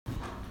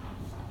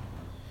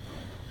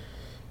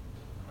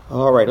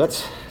All right,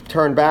 let's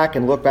turn back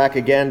and look back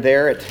again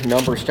there at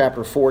Numbers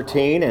chapter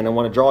 14, and I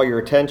want to draw your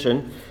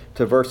attention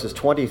to verses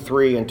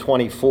 23 and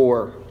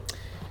 24. It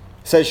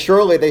says,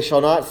 "Surely they shall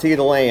not see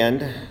the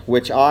land,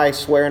 which I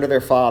swear unto their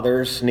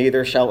fathers,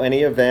 neither shall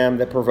any of them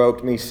that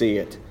provoked me see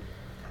it.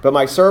 But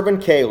my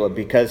servant Caleb,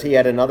 because he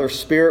had another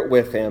spirit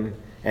with him,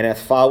 and hath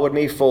followed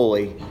me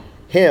fully,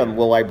 him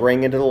will I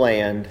bring into the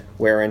land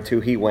whereunto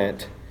he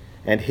went,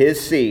 and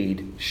his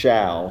seed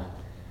shall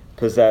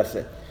possess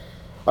it."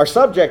 Our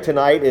subject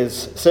tonight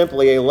is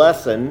simply a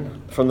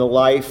lesson from the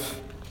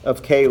life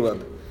of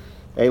Caleb.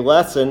 A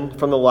lesson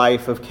from the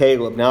life of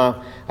Caleb.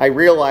 Now, I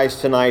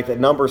realize tonight that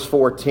Numbers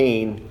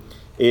 14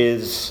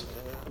 is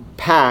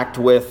packed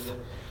with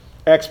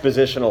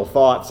expositional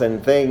thoughts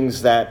and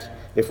things that,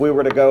 if we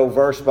were to go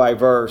verse by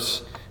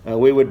verse,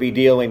 we would be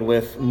dealing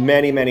with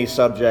many, many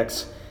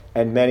subjects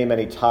and many,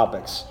 many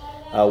topics.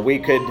 We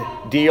could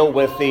deal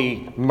with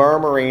the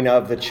murmuring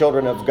of the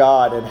children of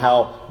God and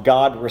how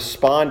God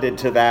responded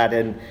to that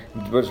and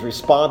was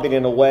responding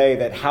in a way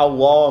that how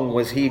long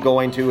was he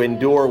going to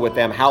endure with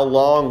them? How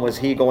long was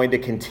he going to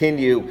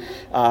continue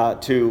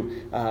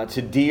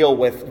to deal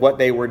with what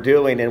they were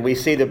doing? And we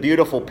see the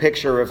beautiful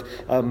picture of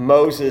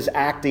Moses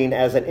acting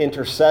as an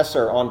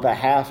intercessor on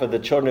behalf of the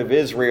children of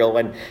Israel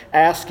and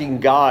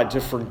asking God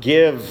to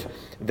forgive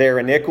their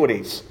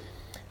iniquities.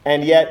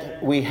 And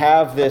yet we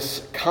have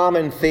this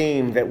common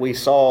theme that we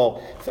saw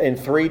in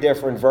three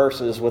different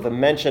verses with a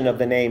mention of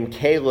the name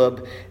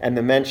Caleb and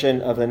the mention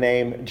of the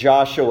name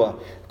Joshua.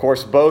 Of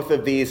course, both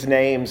of these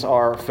names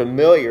are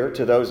familiar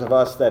to those of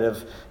us that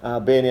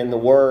have been in the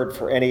Word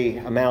for any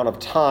amount of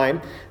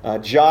time.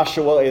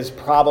 Joshua is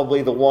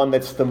probably the one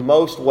that's the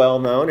most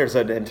well-known. There's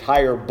an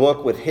entire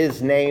book with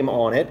his name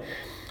on it.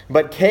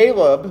 But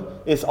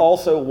Caleb is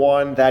also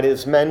one that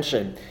is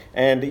mentioned.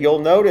 And you'll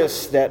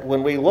notice that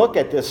when we look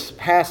at this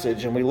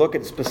passage and we look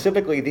at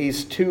specifically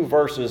these two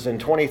verses in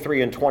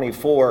 23 and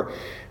 24,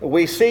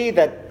 we see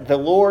that the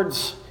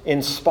Lord's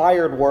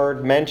inspired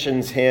word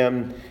mentions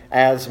him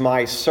as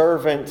my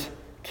servant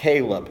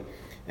Caleb.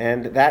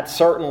 And that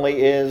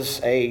certainly is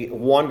a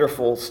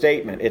wonderful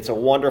statement. It's a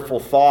wonderful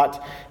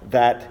thought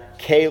that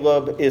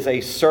Caleb is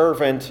a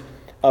servant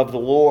of the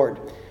Lord.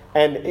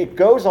 And it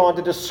goes on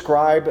to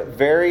describe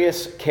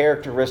various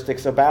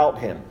characteristics about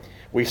him.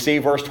 We see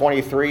verse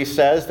 23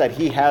 says that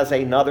he has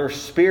another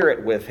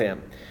spirit with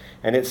him.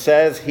 And it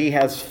says he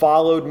has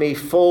followed me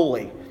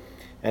fully.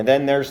 And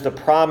then there's the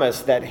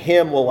promise that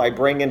him will I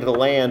bring into the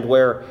land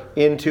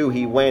whereinto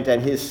he went,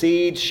 and his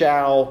seed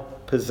shall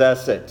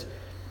possess it.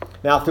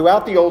 Now,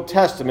 throughout the Old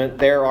Testament,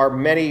 there are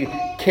many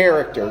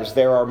characters.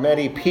 There are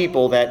many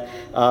people that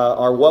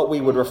are what we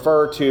would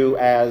refer to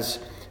as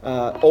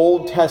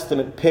Old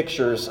Testament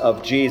pictures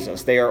of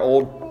Jesus. They are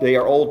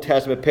Old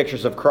Testament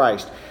pictures of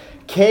Christ.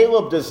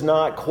 Caleb does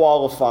not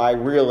qualify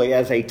really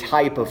as a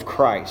type of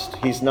Christ.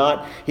 He's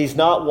not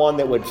one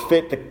that would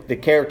fit the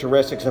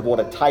characteristics of what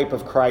a type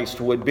of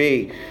Christ would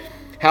be.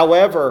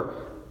 However,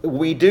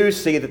 we do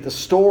see that the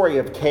story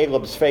of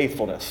Caleb's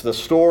faithfulness, the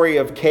story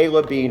of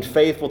Caleb being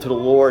faithful to the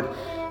Lord,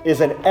 is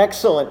an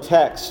excellent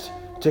text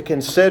to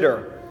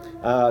consider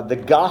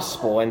the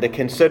gospel and to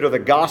consider the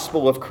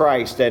gospel of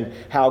Christ and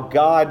how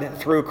God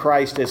through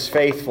Christ is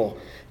faithful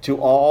to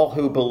all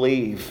who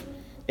believe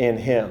in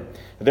him.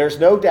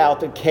 There's no doubt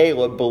that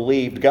Caleb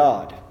believed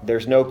God.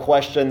 There's no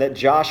question that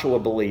Joshua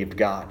believed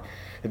God.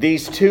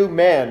 These two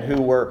men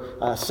who were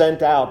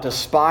sent out to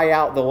spy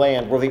out the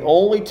land were the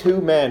only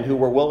two men who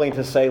were willing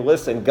to say,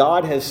 listen,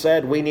 God has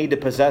said we need to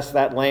possess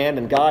that land,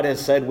 and God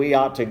has said we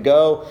ought to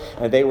go.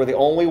 And they were the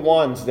only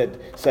ones that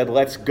said,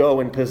 let's go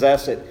and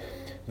possess it.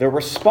 The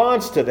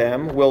response to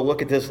them, we'll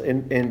look at this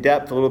in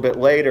depth a little bit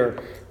later,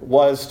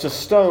 was to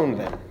stone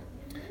them.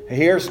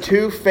 Here's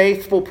two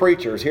faithful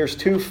preachers. Here's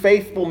two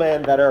faithful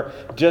men that are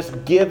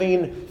just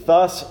giving,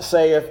 thus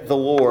saith the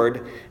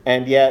Lord,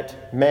 and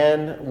yet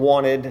men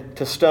wanted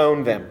to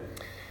stone them.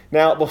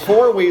 Now,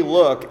 before we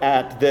look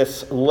at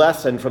this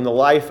lesson from the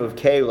life of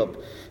Caleb,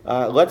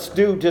 let's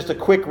do just a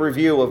quick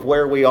review of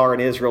where we are in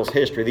Israel's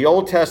history. The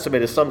Old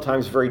Testament is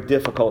sometimes very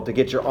difficult to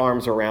get your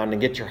arms around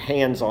and get your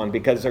hands on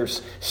because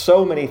there's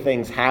so many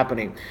things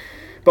happening.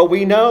 But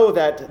we know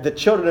that the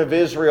children of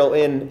Israel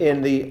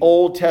in the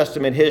Old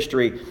Testament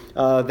history,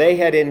 they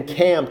had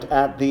encamped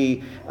at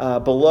the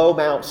below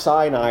Mount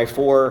Sinai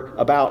for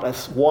about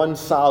one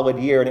solid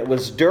year. And it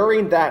was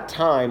during that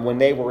time when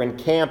they were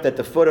encamped at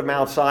the foot of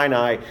Mount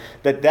Sinai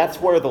that's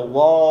where the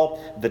law,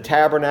 the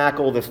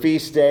tabernacle, the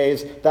feast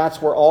days,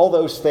 that's where all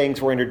those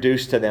things were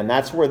introduced to them.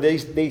 That's where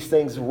these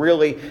things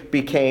really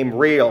became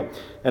real.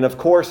 And of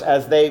course,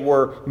 as they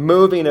were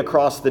moving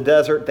across the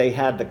desert, they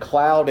had the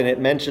cloud, and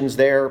it mentions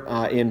there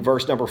in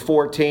verse number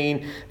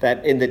 14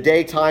 that in the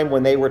daytime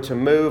when they were to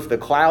move, the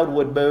cloud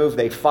would move. moved.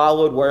 They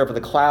followed wherever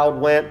the cloud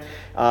went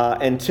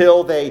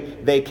until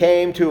they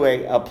came to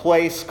a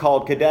place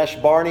called Kadesh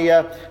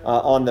Barnea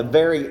on the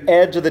very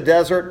edge of the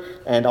desert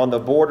and on the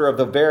border of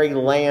the very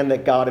land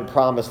that God had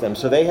promised them.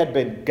 So they had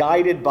been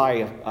guided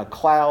by a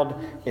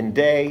cloud in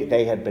day.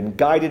 They had been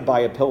guided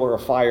by a pillar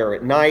of fire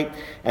at night.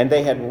 And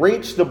they had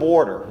reached the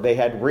border. They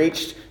had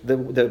reached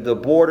the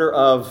border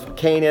of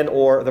Canaan,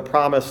 or the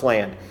promised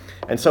land.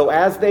 And so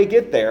as they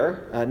get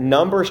there,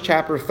 Numbers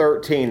chapter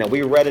 13, now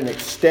we read an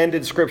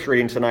extended scripture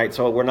reading tonight,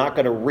 so we're not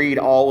going to read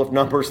all of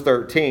Numbers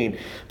 13.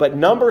 But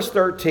Numbers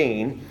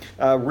 13,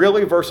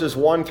 really verses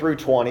 1 through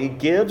 20,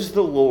 gives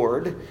the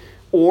Lord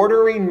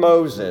ordering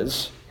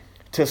Moses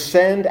to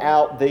send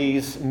out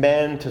these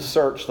men to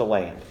search the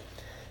land.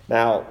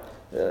 Now,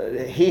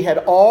 he had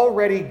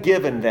already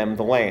given them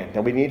the land,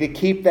 and we need to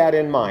keep that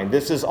in mind.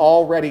 This is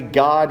already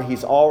God.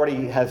 He's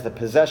already has the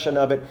possession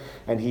of it,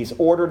 and he's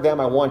ordered them,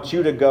 I want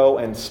you to go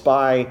and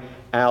spy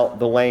out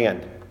the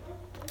land.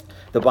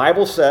 The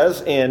Bible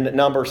says in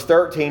Numbers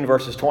 13,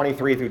 verses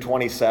 23 through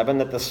 27,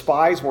 that the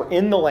spies were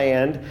in the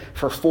land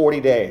for 40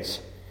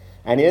 days.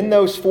 And in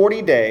those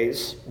 40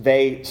 days,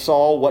 they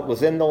saw what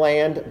was in the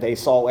land. They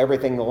saw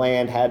everything the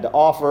land had to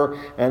offer.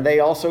 And they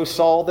also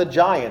saw the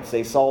giants.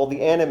 They saw the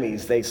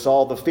enemies. They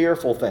saw the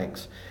fearful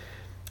things.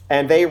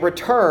 And they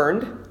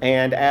returned.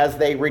 And as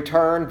they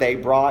returned, they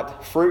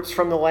brought fruits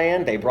from the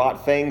land. They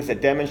brought things that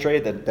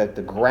demonstrated that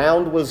the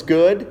ground was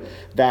good,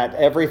 that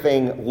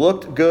everything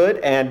looked good.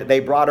 And they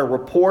brought a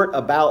report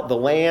about the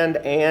land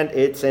and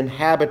its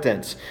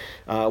inhabitants.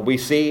 We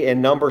see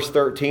in Numbers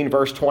 13,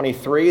 verse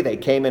 23, they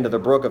came into the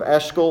brook of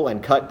Eshcol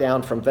and cut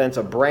down from thence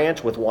a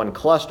branch with one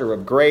cluster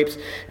of grapes,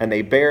 and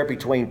they bare it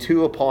between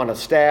two upon a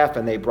staff,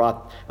 and they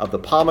brought of the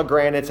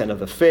pomegranates and of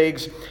the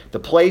figs. The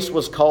place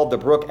was called the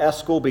brook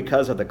Eshcol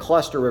because of the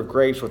cluster of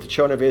grapes which the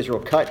children of Israel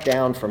cut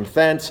down from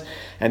thence.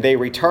 And they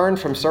returned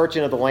from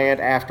searching of the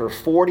land after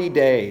 40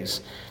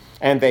 days.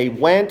 And they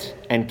went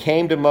and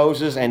came to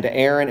Moses and to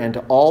Aaron and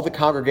to all the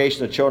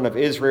congregation of the children of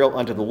Israel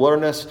unto the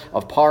wilderness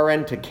of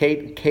Paran to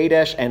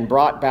Kadesh, and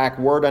brought back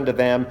word unto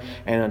them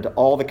and unto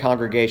all the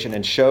congregation,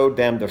 and showed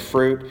them the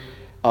fruit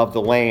of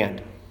the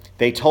land.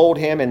 They told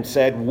him and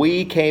said,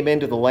 We came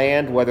into the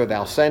land whither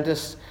thou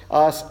sentest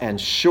us, and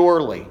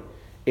surely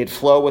it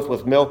floweth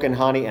with milk and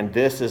honey, and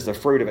this is the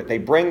fruit of it. They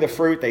bring the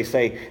fruit. They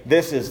say,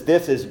 this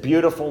is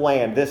beautiful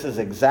land. This is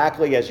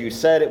exactly as you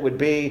said it would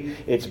be.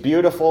 It's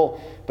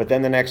beautiful. But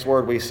then the next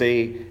word we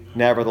see,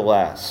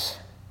 nevertheless,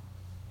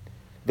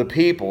 the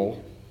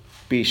people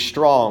be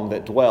strong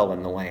that dwell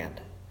in the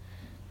land.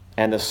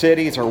 And the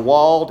cities are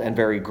walled and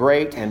very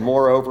great. And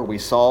moreover, we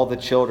saw the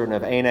children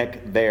of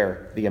Anak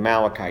there. The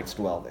Amalekites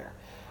dwell there.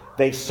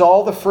 They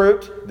saw the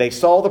fruit. They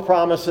saw the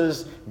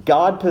promises.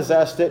 God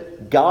possessed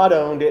it. God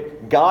owned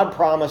it. God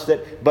promised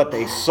it. But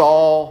they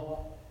saw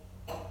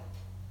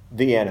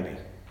the enemy.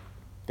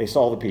 They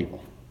saw the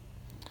people.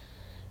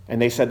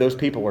 And they said, those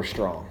people are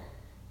strong.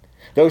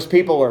 Those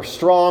people are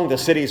strong. The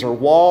cities are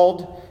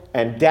walled.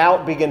 And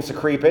doubt begins to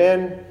creep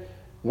in.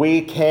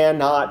 We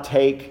cannot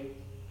take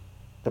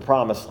the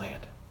promised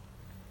land.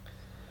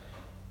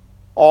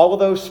 All of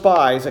those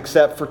spies,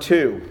 except for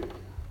two,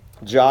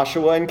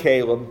 Joshua and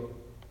Caleb,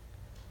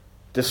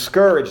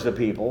 discouraged the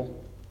people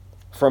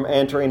from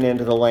entering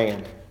into the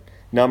land.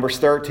 Numbers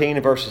 13,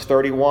 verses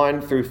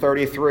 31 through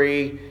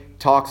 33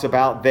 talks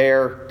about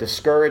their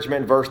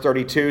discouragement. Verse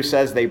 32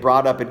 says they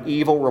brought up an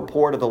evil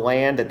report of the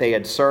land that they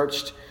had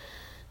searched.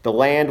 The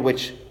land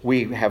which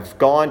we have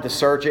gone to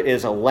search it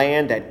is a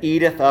land that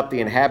eateth up the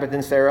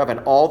inhabitants thereof, and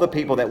all the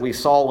people that we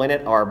saw in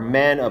it are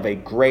men of a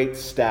great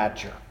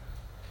stature.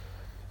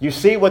 You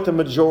see what the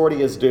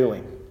majority is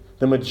doing.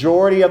 The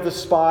majority of the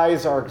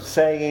spies are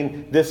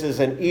saying, this is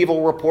an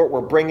evil report,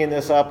 we're bringing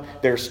this up,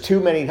 there's too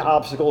many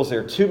obstacles,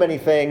 there are too many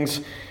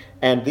things,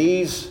 and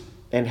these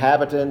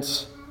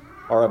inhabitants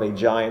are of a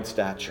giant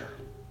stature.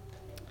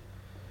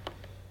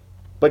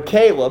 But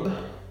Caleb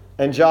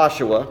and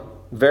Joshua,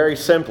 very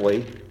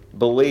simply,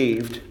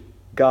 believed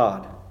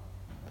God.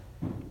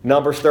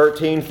 Numbers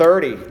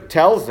 13:30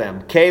 tells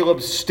them,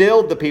 Caleb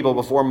stilled the people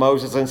before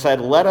Moses and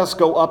said, let us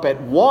go up at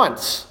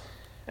once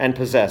and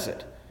possess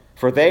it,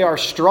 for they are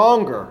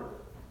stronger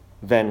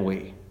than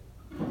we.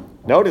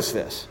 Notice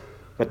this.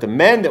 But the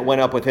men that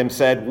went up with him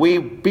said, we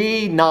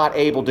be not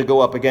able to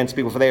go up against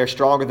people, for they are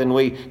stronger than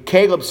we.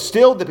 Caleb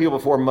stilled the people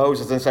before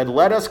Moses and said,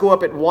 let us go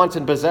up at once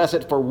and possess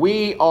it, for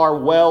we are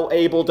well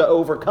able to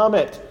overcome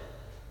it.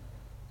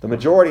 The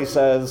majority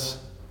says,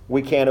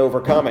 we can't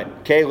overcome it.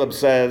 Caleb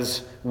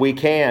says, we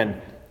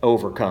can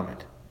overcome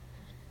it.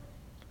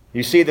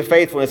 You see the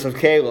faithfulness of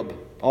Caleb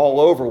all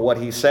over what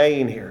he's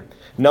saying here.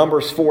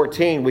 Numbers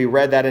 14, we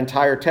read that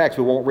entire text.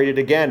 We won't read it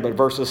again, but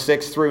verses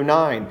 6 through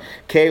 9.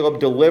 Caleb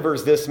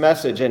delivers this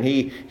message, and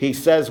he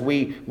says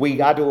we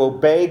got to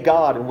obey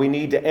God, and we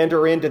need to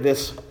enter into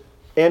this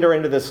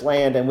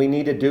land, and we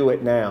need to do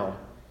it now.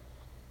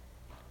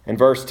 And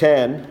verse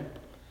 10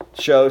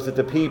 shows that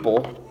the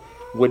people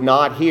would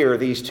not hear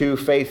these two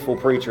faithful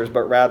preachers,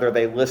 but rather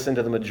they listened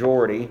to the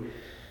majority,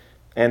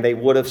 and they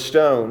would have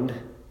stoned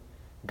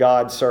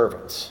God's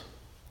servants.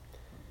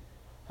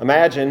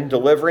 Imagine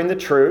delivering the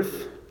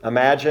truth.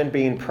 Imagine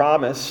being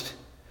promised,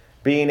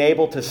 being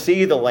able to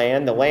see the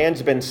land. The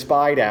land's been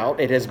spied out.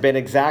 It has been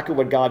exactly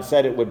what God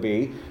said it would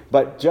be.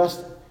 But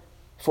just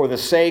for the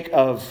sake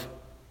of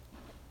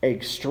a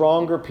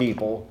stronger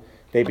people,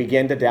 they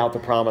begin to doubt the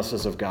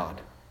promises of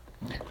God.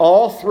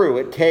 All through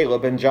it,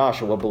 Caleb and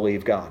Joshua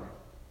believe God.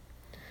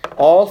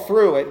 All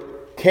through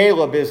it,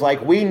 Caleb is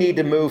like, we need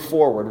to move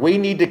forward. We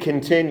need to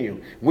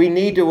continue. We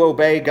need to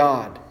obey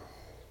God.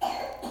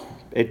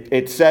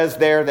 It says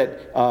there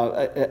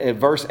that in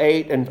verse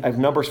 8 of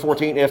Numbers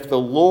 14, if the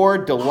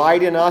Lord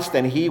delight in us,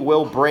 then he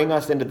will bring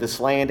us into this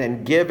land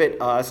and give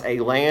it us a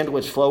land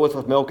which floweth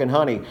with milk and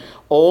honey.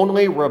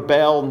 Only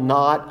rebel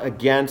not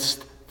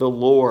against the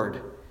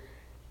Lord.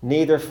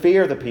 Neither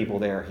fear the people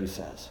there, he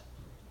says.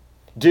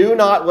 Do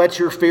not let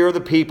your fear of the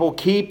people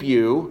keep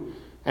you.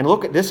 And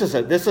look, this is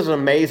an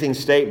amazing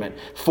statement.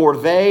 For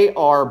they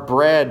are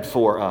bread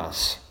for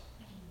us.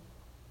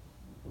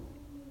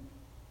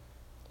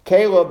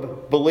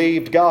 Caleb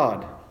believed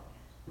God.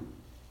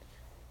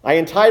 I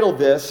entitled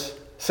this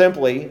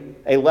simply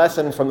a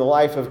lesson from the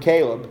life of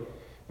Caleb,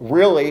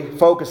 really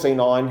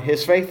focusing on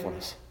his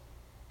faithfulness.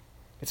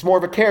 It's more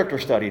of a character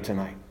study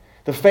tonight.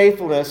 The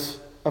faithfulness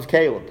of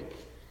Caleb.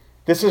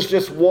 This is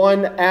just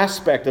one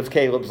aspect of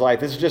Caleb's life.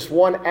 This is just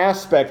one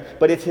aspect,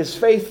 but it's his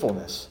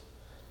faithfulness.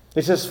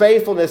 It's his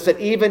faithfulness that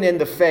even in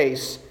the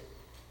face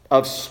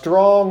of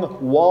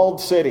strong walled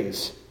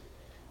cities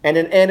and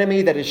an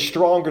enemy that is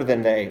stronger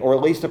than they, or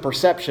at least the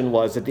perception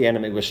was that the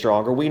enemy was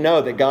stronger. We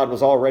know that God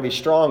was already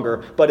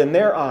stronger, but in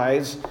their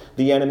eyes,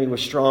 the enemy was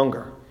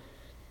stronger.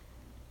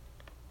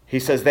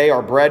 He says, they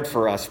are bread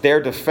for us. Their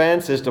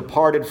defense is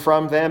departed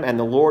from them, and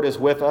the Lord is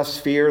with us.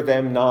 Fear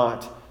them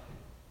not.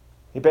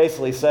 He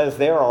basically says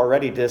they're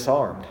already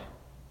disarmed.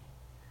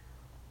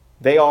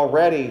 They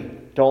already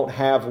don't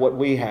have what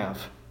we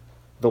have.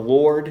 The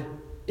Lord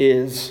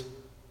is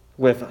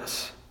with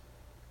us.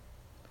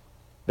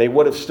 They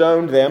would have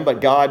stoned them, but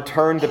God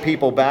turned the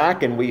people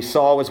back, and we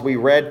saw as we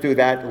read through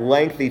that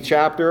lengthy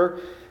chapter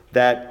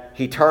that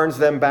he turns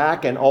them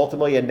back and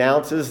ultimately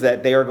announces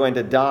that they are going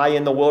to die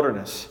in the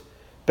wilderness.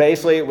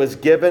 Basically, it was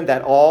given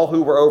that all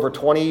who were over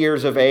 20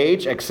 years of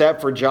age,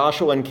 except for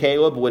Joshua and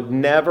Caleb, would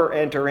never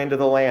enter into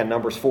the land.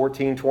 Numbers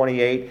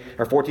 14:28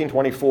 or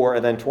 14:24,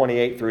 and then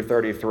 28 through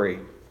 33.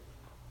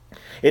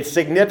 It's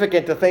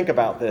significant to think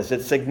about this.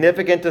 It's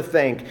significant to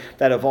think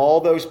that of all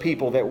those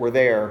people that were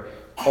there,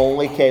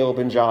 only Caleb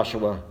and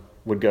Joshua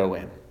would go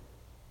in.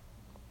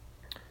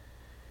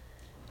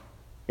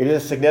 It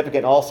is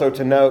significant also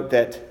to note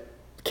that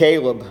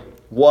Caleb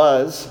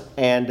was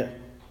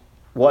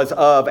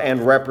of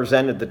and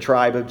represented the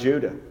tribe of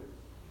Judah.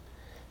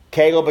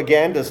 Caleb,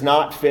 again, does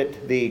not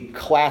fit the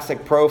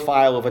classic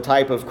profile of a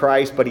type of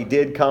Christ, but he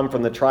did come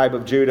from the tribe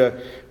of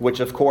Judah, which,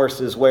 of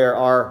course, is where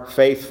our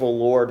faithful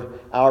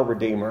Lord, our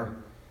Redeemer,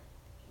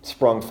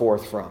 sprung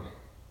forth from.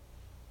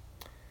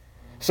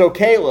 So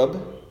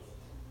Caleb,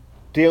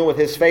 dealing with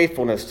his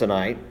faithfulness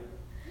tonight,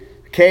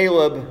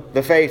 Caleb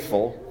the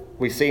faithful,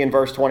 we see in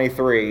verse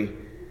 23,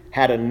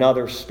 had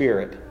another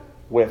spirit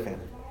with him.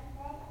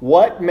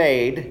 What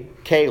made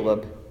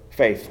Caleb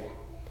faithful?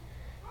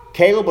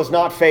 Caleb was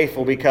not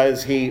faithful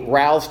because he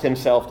roused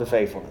himself to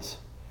faithfulness.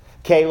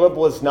 Caleb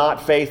was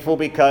not faithful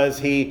because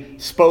he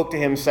spoke to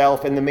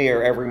himself in the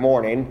mirror every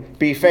morning,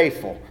 be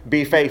faithful,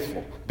 be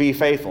faithful, be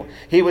faithful.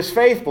 He was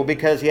faithful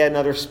because he had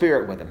another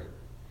spirit with him.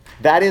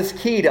 That is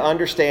key to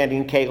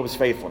understanding Caleb's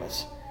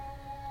faithfulness.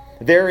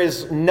 There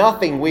is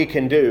nothing we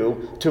can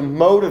do to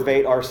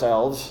motivate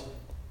ourselves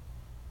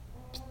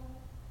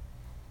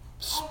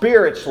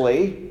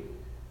spiritually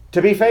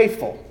to be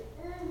faithful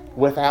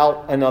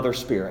without another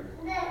spirit.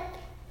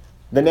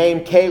 The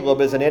name Caleb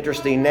is an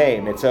interesting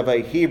name. It's of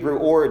a Hebrew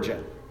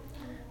origin.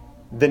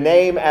 The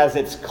name, as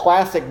its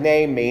classic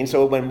name means,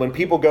 so when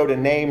people go to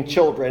name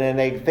children and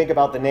they think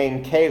about the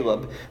name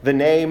Caleb, the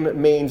name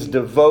means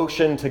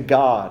devotion to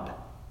God.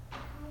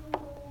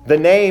 The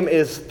name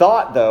is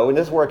thought, though, and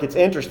this is where it gets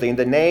interesting,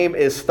 the name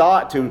is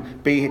thought to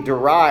be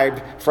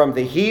derived from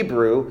the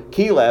Hebrew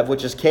Kelev,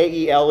 which is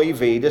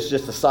K-E-L-E-V. This is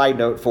just a side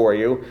note for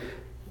you,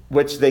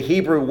 which the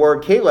Hebrew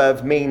word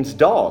Kelev means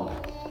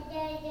dog.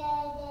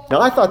 Now,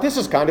 I thought this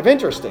is kind of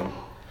interesting.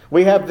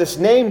 We have this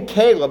name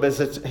Caleb as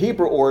its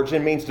Hebrew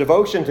origin, means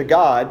devotion to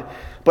God,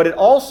 but it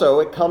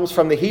comes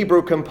from the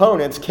Hebrew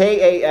components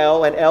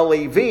K-A-L and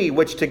L-E-V,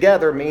 which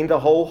together mean the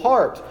whole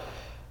heart.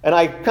 And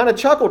I kind of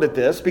chuckled at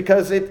this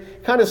because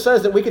it kind of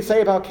says that we could say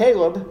about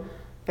Caleb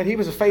that he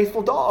was a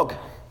faithful dog.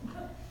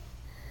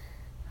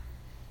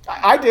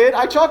 I did.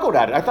 I chuckled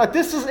at it. I thought,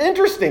 this is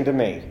interesting to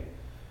me.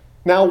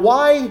 Now,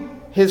 why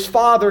his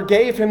father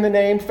gave him the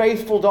name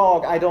faithful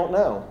dog, I don't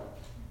know.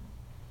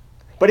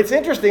 But it's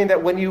interesting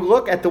that when you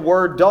look at the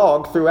word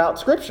dog throughout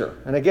Scripture,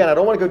 and again, I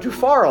don't want to go too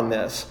far on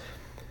this,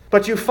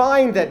 but you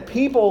find that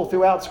people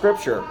throughout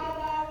Scripture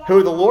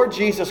who the Lord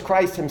Jesus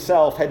Christ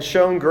himself had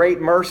shown great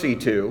mercy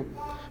to,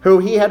 who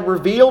he had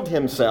revealed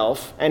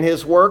himself and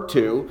his work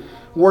to,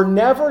 were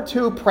never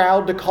too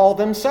proud to call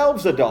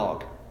themselves a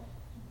dog.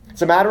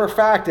 As a matter of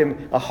fact,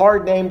 a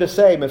hard name to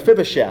say,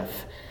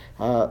 Mephibosheth,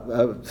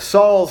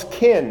 Saul's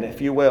kin,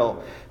 if you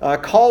will,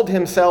 called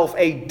himself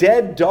a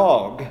dead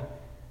dog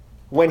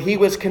when he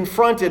was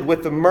confronted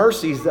with the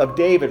mercies of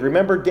David.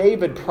 Remember,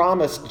 David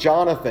promised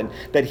Jonathan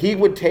that he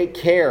would take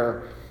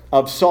care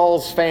of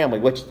Saul's family,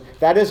 which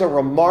that is a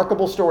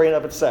remarkable story in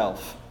of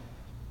itself.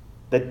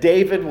 That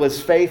David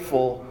was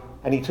faithful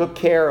and he took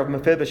care of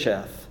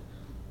Mephibosheth.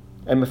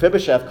 And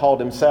Mephibosheth called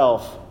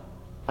himself,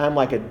 I'm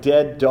like a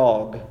dead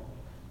dog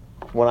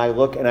when I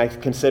look and I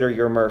consider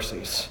your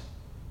mercies.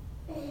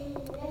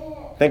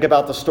 Think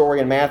about the story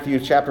in Matthew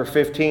chapter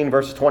 15,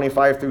 verses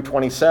 25 through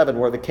 27,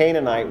 where the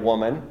Canaanite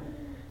woman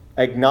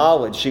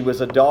acknowledged she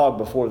was a dog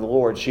before the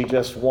Lord. She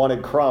just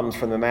wanted crumbs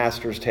from the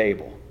master's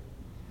table.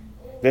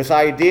 This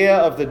idea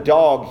of the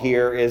dog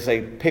here is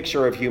a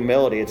picture of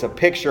humility. It's a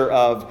picture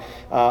of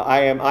I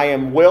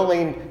am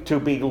willing to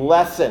be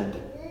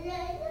lessened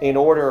in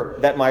order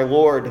that my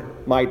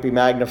Lord might be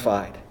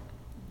magnified.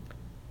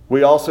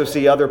 We also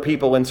see other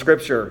people in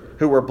Scripture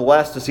who were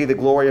blessed to see the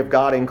glory of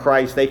God in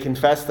Christ. They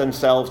confessed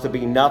themselves to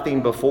be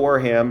nothing before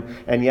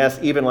Him. And yes,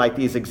 even like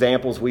these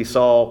examples we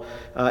saw,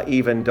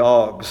 even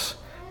dogs.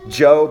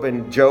 Job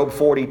in Job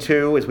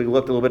 42, as we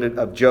looked a little bit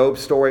of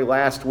Job's story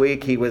last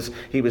week, he was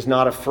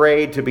not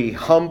afraid to be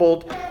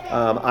humbled.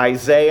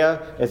 Isaiah,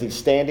 as he's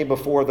standing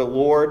before the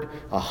Lord,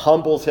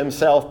 humbles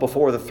himself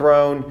before the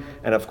throne.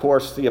 And of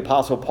course, the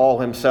Apostle Paul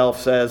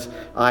himself says,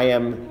 I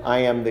am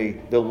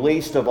the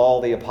least of all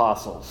the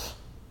apostles.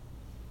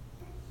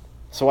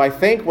 So I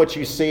think what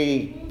you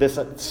see, this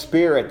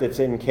spirit that's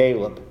in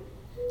Caleb,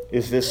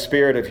 is this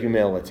spirit of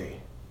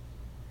humility.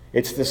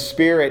 It's the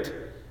spirit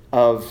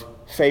of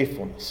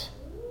faithfulness.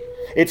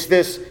 It's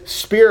this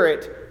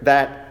spirit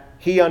that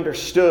he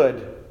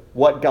understood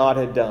what God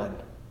had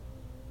done.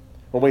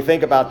 When we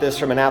think about this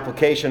from an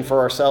application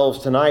for ourselves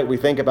tonight, we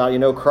think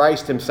about,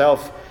 Christ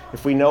himself,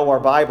 if we know our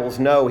Bibles,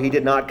 know he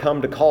did not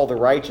come to call the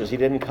righteous. He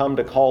didn't come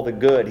to call the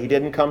good. He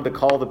didn't come to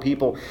call the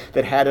people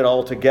that had it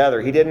all together.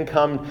 He didn't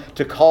come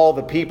to call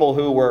the people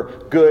who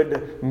were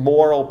good,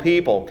 moral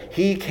people.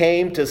 He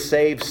came to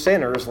save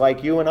sinners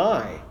like you and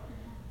I.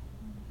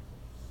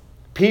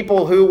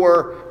 People who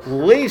were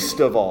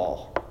least of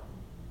all.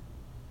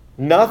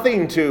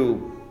 Nothing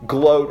to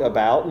gloat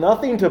about,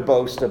 nothing to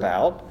boast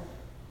about.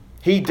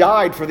 He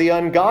died for the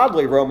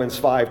ungodly, Romans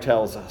 5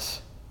 tells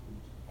us.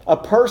 A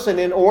person,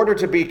 in order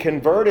to be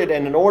converted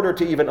and in order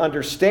to even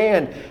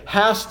understand,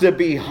 has to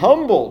be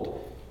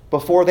humbled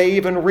before they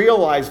even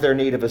realize their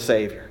need of a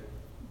Savior.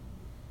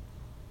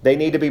 They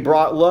need to be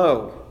brought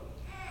low.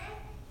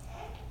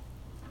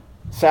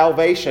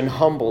 Salvation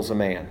humbles a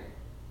man.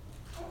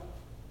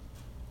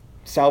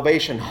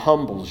 Salvation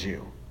humbles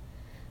you.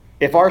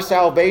 If our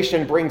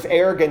salvation brings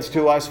arrogance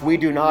to us, we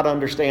do not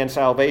understand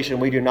salvation.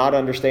 We do not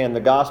understand the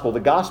gospel.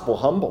 The gospel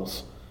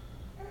humbles.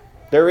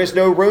 There is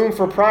no room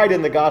for pride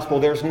in the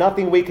gospel. There's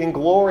nothing we can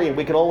glory in.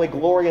 We can only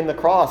glory in the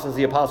cross, as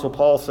the Apostle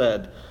Paul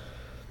said.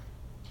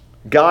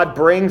 God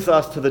brings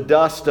us to the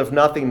dust of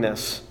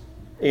nothingness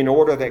in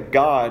order that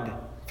God,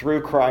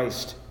 through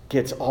Christ,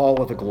 gets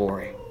all of the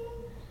glory.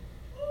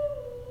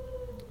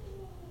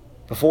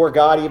 Before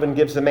God even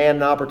gives the man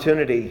an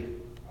opportunity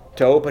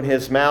to open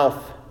his mouth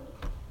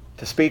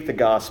to speak the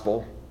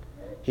gospel,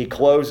 he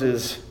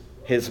closes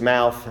his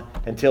mouth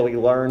until he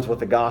learns what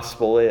the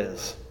gospel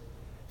is.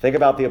 Think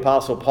about the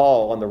Apostle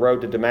Paul on the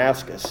road to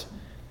Damascus.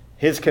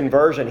 His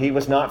conversion, he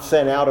was not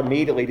sent out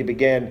immediately to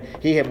begin.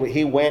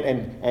 He went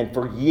and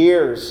for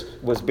years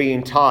was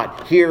being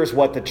taught, here's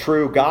what the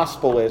true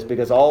gospel is,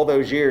 because all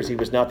those years he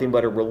was nothing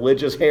but a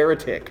religious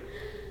heretic.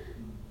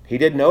 He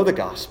didn't know the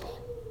gospel.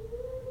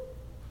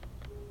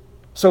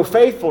 So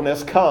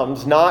faithfulness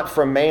comes not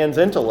from man's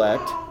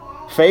intellect.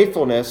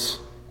 Faithfulness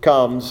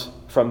comes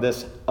from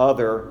this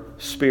other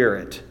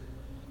spirit.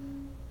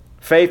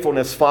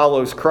 Faithfulness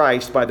follows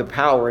Christ by the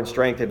power and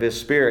strength of His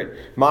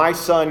Spirit. My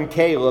son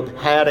Caleb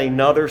had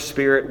another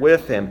spirit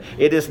with him.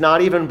 It is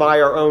not even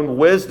by our own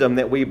wisdom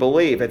that we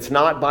believe. It's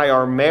not by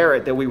our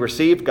merit that we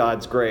receive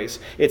God's grace.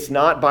 It's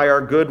not by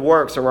our good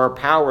works or our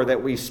power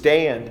that we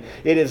stand.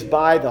 It is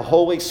by the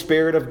Holy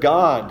Spirit of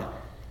God.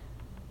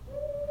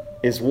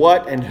 Is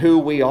what and who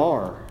we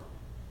are,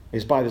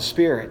 is by the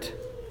Spirit.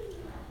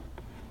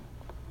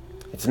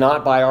 It's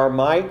not by our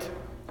might,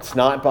 it's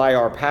not by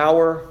our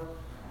power,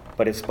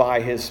 but it's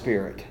by His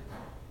Spirit.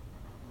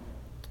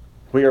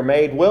 We are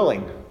made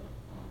willing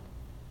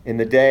in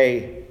the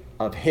day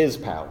of His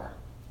power,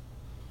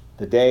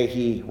 the day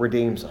He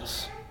redeems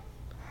us.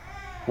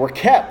 We're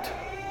kept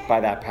by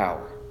that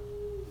power.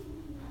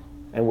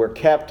 And we're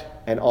kept,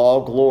 and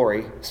all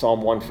glory,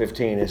 Psalm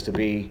 115, is to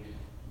be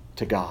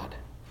to God.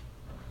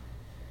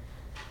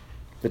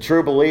 The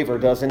true believer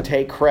doesn't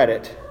take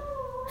credit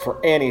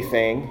for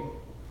anything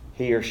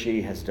he or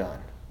she has done.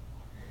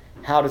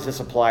 How does this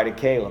apply to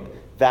Caleb?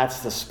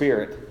 That's the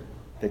spirit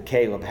that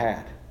Caleb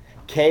had.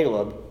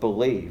 Caleb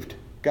believed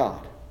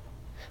God.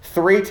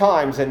 3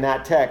 times in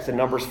that text, in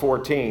Numbers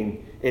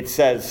 14, it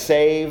says,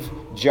 save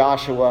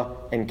Joshua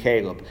and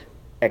Caleb,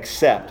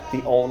 except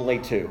the only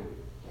 2.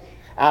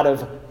 Out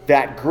of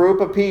that group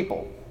of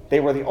people, they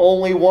were the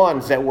only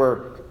ones that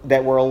were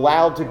that were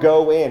allowed to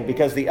go in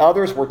because the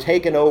others were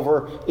taken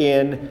over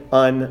in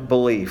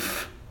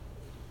unbelief.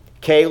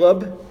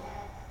 Caleb,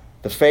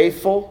 the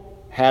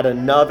faithful, had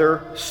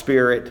another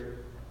spirit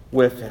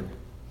with him.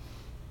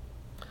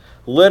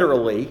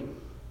 Literally,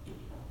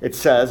 it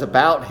says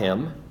about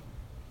him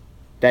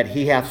that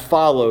he hath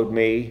followed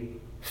me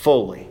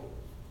fully.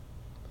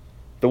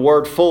 The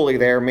word fully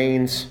there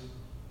means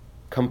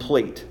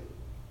complete.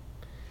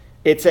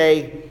 It's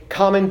a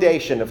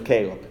commendation of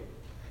Caleb.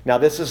 Now,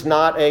 this is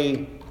not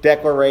a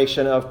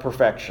declaration of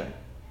perfection.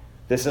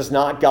 This is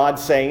not God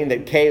saying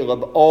that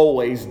Caleb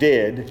always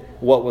did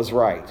what was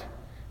right.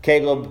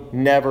 Caleb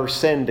never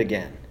sinned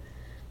again.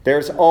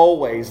 There's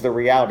always the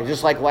reality.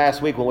 Just like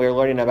last week when we were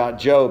learning about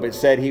Job, it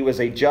said he was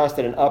a just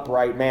and an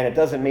upright man. It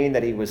doesn't mean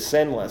that he was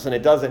sinless, and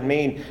it doesn't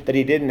mean that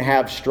he didn't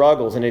have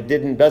struggles, and it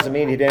doesn't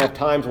mean he didn't have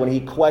times when he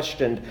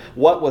questioned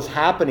what was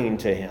happening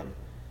to him.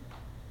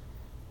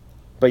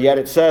 But yet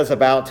it says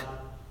about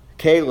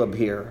Caleb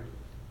here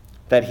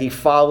that he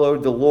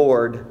followed the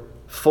Lord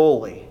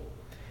fully.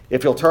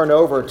 If you'll turn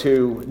over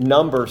to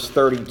Numbers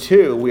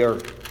 32, we are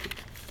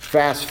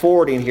fast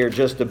forwarding here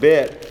just a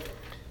bit.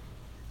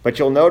 But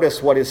you'll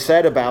notice what is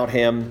said about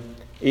him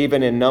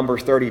even in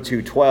Numbers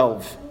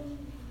 32:12.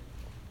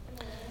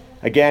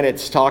 Again,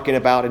 it's talking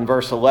about in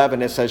verse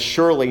 11, it says,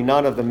 "Surely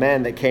none of the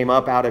men that came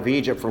up out of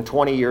Egypt from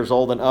 20 years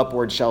old and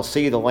upward shall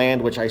see the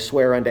land which I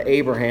swear unto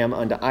Abraham,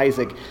 unto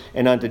Isaac,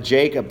 and unto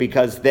Jacob,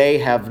 because they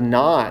have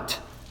not,"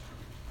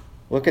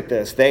 look at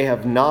this, "they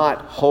have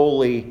not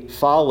wholly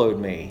followed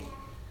me,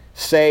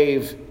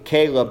 save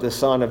Caleb the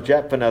son of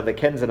Jephunneh the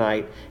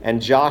Kenizzite,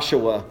 and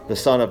Joshua the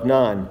son of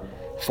Nun,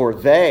 for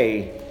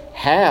they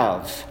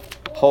have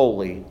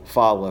wholly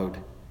followed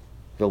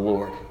the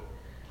Lord."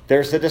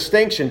 There's a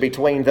distinction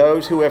between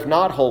those who have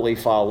not wholly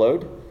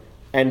followed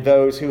and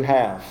those who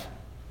have.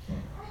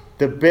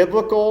 The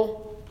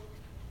biblical,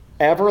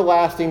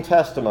 everlasting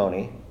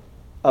testimony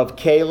of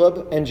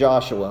Caleb and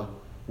Joshua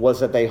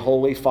was that they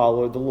wholly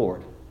followed the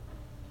Lord.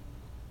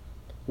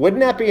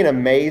 Wouldn't that be an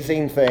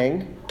amazing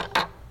thing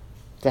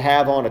to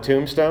have on a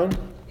tombstone?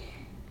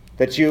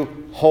 That you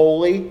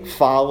wholly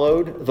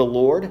followed the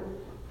Lord?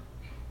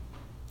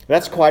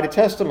 That's quite a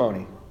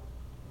testimony.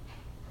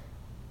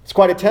 It's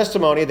quite a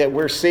testimony that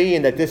we're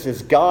seeing that this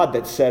is God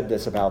that said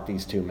this about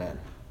these two men.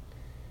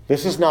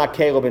 This is not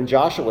Caleb and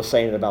Joshua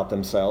saying it about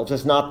themselves.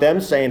 It's not them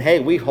saying, hey,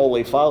 we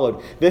wholly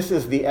followed. This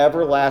is the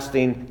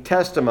everlasting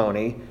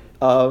testimony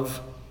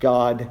of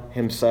God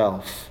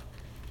himself.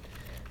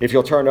 If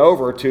you'll turn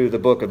over to the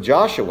book of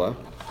Joshua,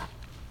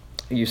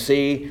 you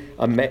see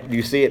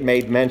it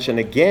made mention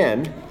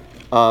again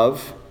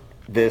of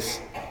this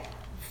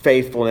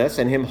faithfulness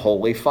and him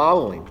wholly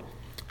following.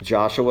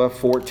 Joshua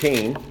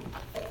 14.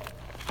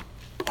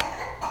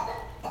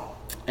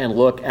 And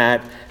look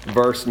at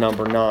verse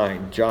number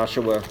 9.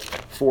 Joshua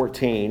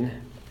 14,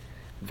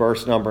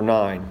 verse number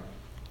 9.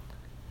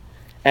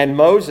 "And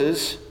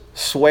Moses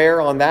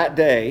sware on that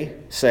day,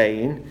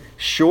 saying,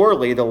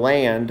 Surely the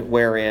land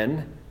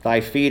wherein thy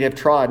feet have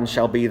trodden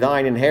shall be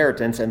thine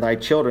inheritance and thy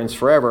children's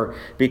forever,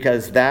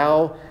 because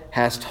thou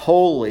hast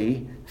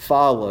wholly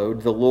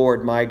followed the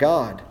Lord my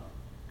God."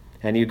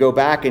 And you go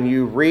back and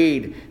you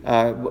read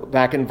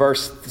back in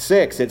verse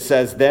 6, it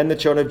says, "Then the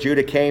children of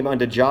Judah came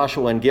unto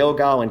Joshua in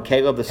Gilgal, and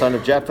Caleb the son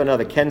of Jephunneh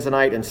the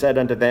Kenizzite, and said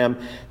unto them,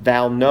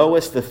 Thou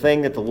knowest the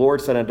thing that the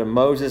Lord said unto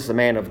Moses, the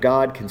man of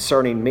God,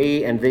 concerning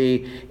me and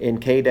thee in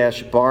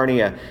Kadesh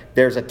Barnea."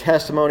 There's a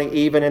testimony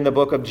even in the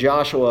book of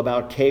Joshua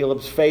about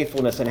Caleb's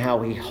faithfulness and how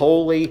he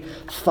wholly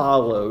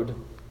followed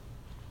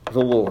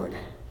the Lord.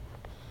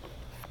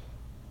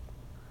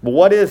 But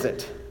what is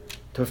it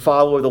to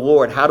follow the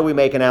Lord? How do we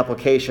make an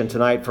application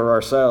tonight for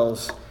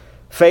ourselves?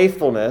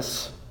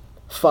 Faithfulness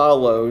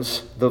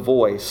follows the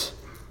voice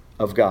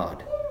of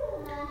God.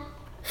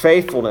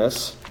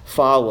 Faithfulness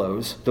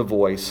follows the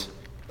voice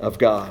of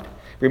God.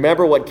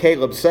 Remember what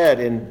Caleb said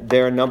in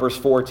Numbers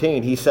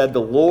 14. He said, "The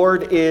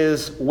Lord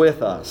is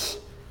with us.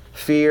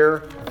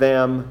 Fear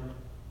them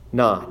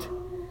not."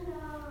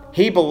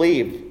 He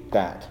believed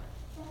that.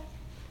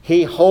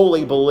 He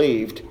wholly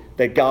believed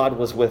that God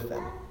was with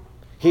them.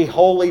 He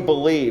wholly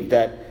believed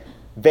that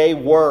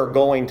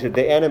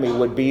the enemy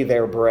would be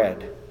their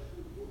bread.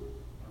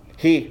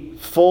 He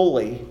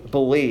fully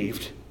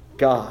believed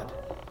God.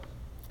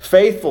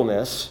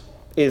 Faithfulness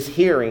is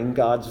hearing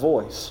God's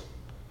voice.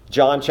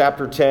 John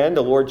chapter 10,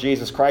 the Lord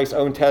Jesus Christ's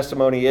own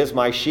testimony is,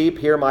 "My sheep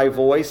hear my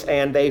voice,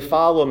 and they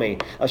follow me.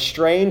 A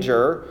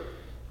stranger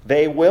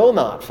they will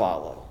not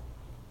follow."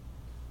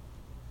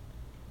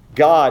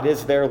 God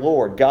is their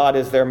Lord. God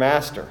is their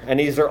master, and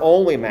he's their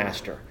only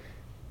master.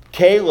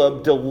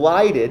 Caleb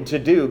delighted to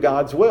do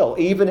God's will,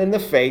 even in the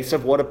face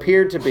of what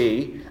appeared to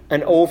be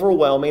an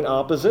overwhelming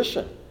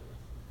opposition,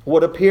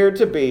 what appeared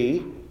to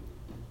be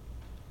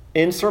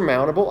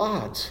insurmountable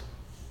odds.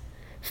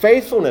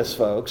 Faithfulness,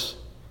 folks,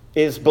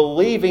 is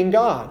believing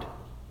God.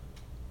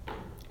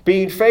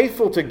 Being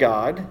faithful to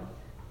God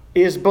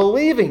is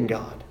believing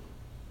God.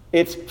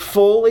 It's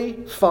fully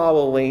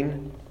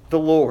following the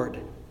Lord.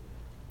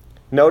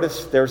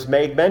 Notice there's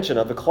made mention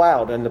of the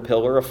cloud and the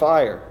pillar of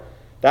fire.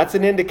 That's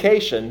an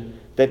indication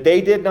that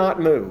they did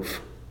not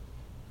move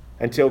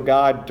until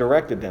God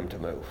directed them to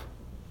move.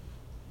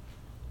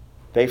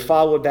 They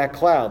followed that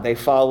cloud. They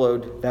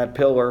followed that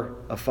pillar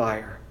of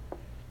fire.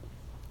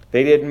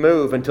 They didn't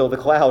move until the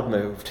cloud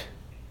moved.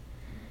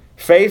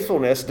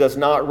 Faithfulness does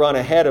not run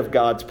ahead of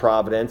God's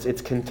providence.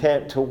 It's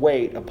content to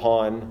wait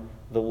upon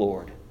the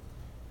Lord.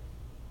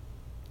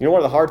 You know,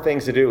 one of the hard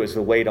things to do is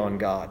to wait on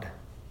God.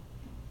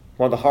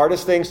 One of the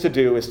hardest things to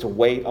do is to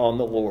wait on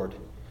the Lord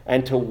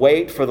and to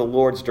wait for the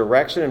Lord's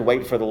direction and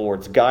wait for the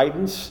Lord's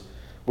guidance.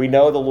 We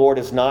know the Lord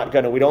is not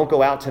going to, we don't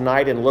go out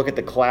tonight and look at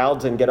the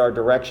clouds and get our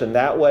direction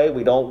that way.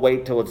 We don't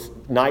wait till it's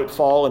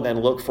nightfall and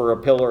then look for a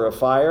pillar of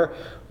fire.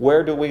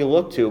 Where do we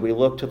look to? We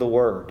look to the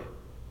Word.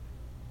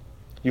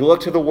 You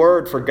look to the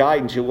Word for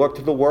guidance. You look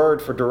to the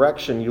Word for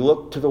direction. You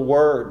look to the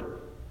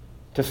Word.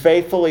 To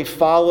faithfully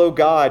follow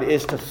God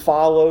is to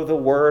follow the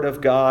Word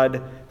of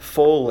God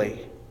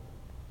fully.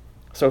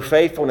 So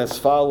faithfulness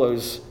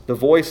follows the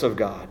voice of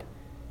God.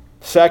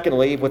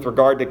 Secondly, with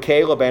regard to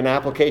Caleb, an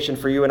application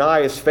for you and I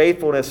is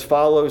faithfulness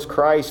follows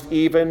Christ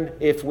even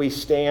if we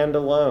stand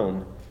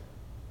alone.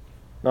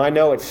 Now I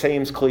know it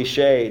seems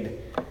cliched.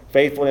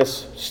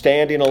 Faithfulness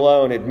standing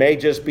alone. It may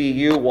just be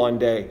you one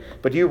day.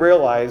 But you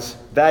realize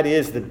that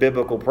is the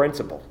biblical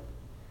principle.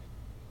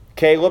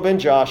 Caleb and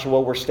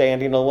Joshua were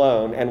standing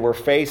alone and were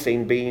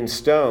facing being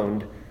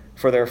stoned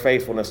for their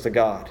faithfulness to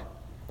God.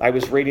 I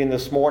was reading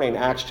this morning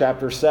Acts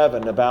chapter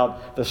 7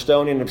 about the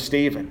stoning of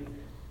Stephen.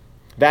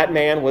 That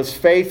man was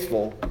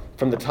faithful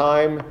from the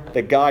time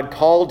that God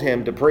called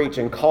him to preach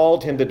and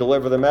called him to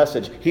deliver the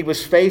message. He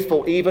was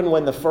faithful even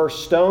when the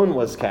first stone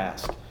was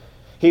cast.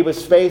 He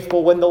was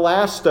faithful when the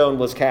last stone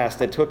was cast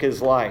that took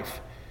his life.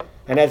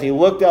 And as he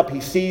looked up,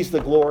 he sees the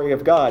glory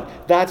of God.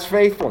 That's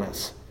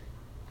faithfulness.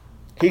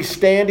 He's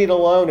standing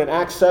alone, and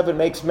Acts 7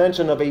 makes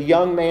mention of a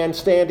young man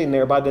standing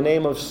there by the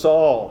name of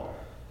Saul,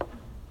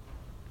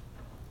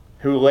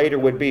 who later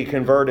would be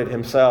converted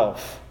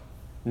himself,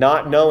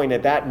 not knowing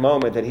at that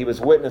moment that he was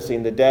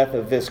witnessing the death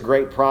of this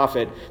great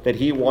prophet, that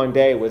he one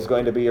day was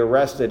going to be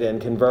arrested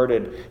and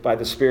converted by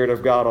the Spirit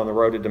of God on the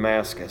road to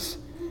Damascus.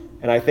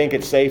 And I think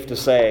it's safe to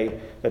say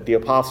that the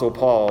Apostle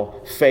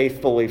Paul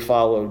faithfully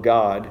followed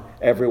God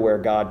everywhere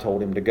God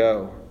told him to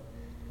go.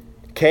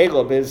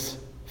 Caleb is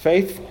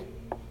faithful.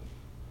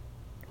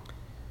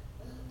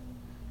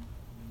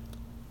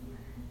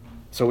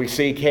 So we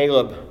see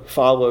Caleb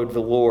followed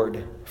the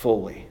Lord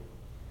fully.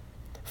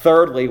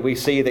 Thirdly, we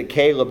see that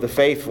Caleb the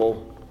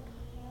faithful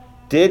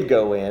did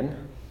go in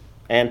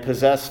and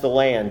possess the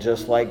land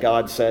just like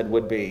God said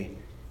would be.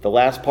 The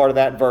last part of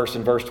that verse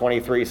in verse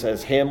 23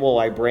 says, "Him will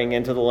I bring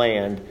into the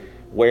land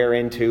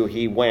whereinto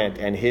he went,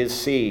 and his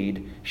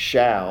seed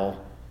shall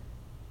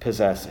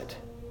possess it."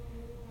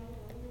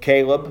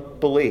 Caleb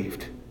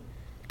believed.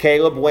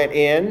 Caleb went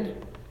in.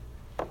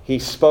 He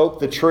spoke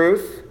the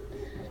truth.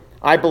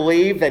 I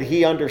believe that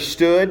he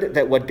understood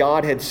that what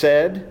God had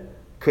said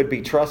could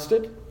be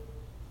trusted.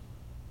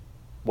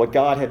 What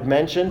God had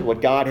mentioned,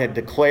 what God had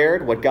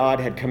declared, what God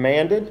had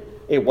commanded,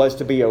 it was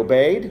to be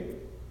obeyed.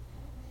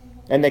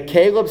 And that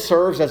Caleb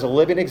serves as a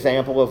living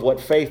example of what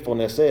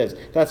faithfulness is.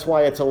 That's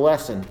why it's a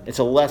lesson. It's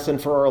a lesson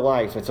for our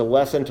life. It's a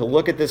lesson to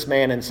look at this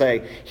man and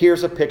say,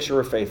 here's a picture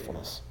of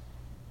faithfulness.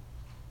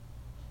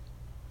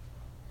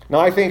 Now,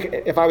 I think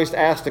if I was to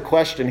ask the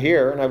question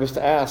here, and I was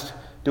to ask,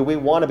 do we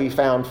want to be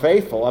found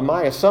faithful? And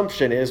my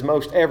assumption is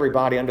most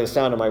everybody under the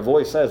sound of my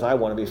voice says, I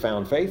want to be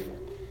found faithful.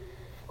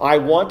 I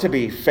want to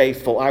be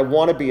faithful. I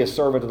want to be a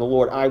servant of the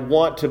Lord. I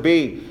want to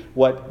be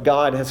what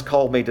God has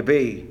called me to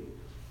be.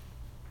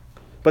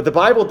 But the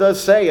Bible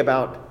does say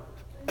about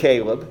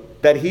Caleb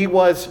that he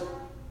was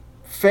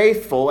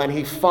faithful and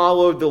he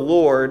followed the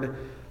Lord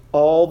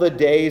all the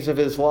days of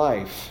his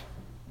life.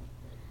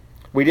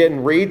 We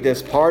didn't read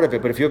this part of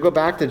it, but if you'll go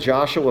back to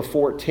Joshua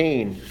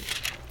 14,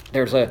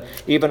 there's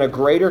even a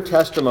greater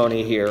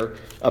testimony here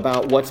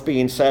about what's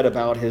being said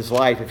about his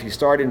life. If you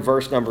start in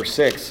verse number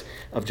 6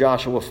 of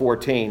Joshua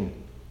 14,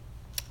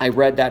 I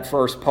read that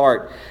first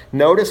part.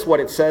 Notice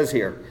what it says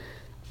here.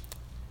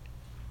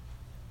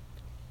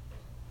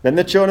 Then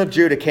the children of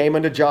Judah came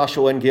unto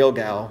Joshua in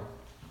Gilgal,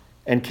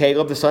 and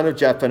Caleb the son of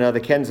Jephunneh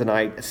the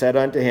Kenizzite said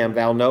unto him,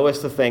 Thou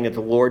knowest the thing that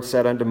the Lord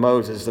said unto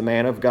Moses, the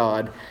man of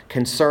God,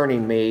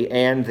 concerning me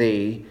and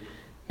thee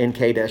in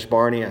Kadesh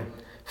Barnea.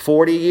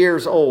 40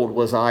 years old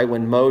was I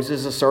when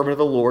Moses, the servant of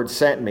the Lord,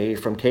 sent me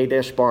from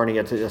Kadesh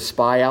Barnea to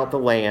spy out the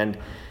land,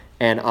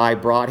 and I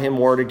brought him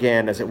word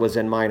again as it was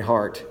in mine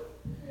heart.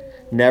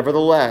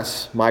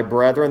 Nevertheless, my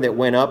brethren that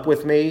went up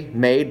with me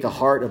made the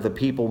heart of the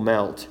people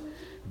melt,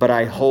 but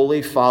I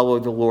wholly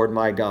followed the Lord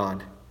my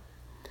God.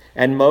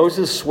 And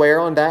Moses sware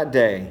on that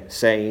day,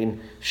 saying,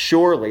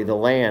 Surely the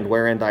land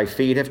wherein thy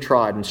feet have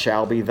trodden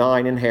shall be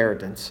thine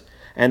inheritance,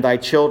 and thy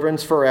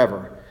children's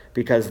forever,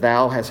 because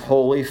thou hast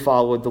wholly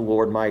followed the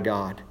Lord my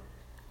God.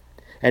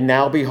 And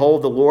now,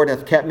 behold, the Lord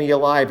hath kept me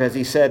alive, as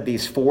he said,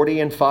 these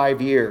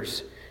 45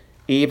 years,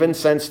 even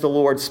since the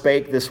Lord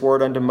spake this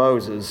word unto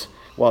Moses,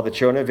 while the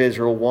children of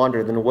Israel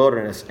wandered in the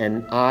wilderness.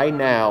 And I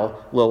now,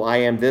 lo, I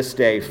am this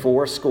day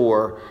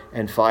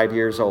 85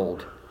 years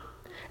old.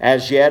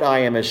 As yet I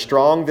am as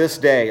strong this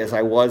day as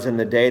I was in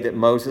the day that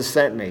Moses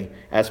sent me.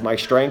 As my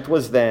strength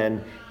was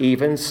then,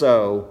 even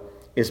so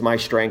is my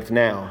strength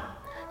now,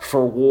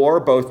 for war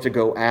both to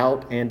go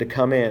out and to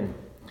come in.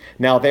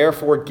 Now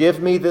therefore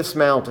give me this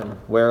mountain,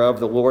 whereof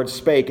the Lord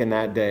spake in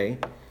that day.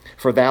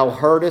 For thou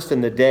heardest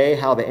in the day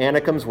how the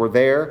Anakims were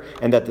there,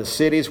 and that the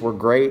cities were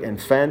great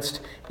and fenced.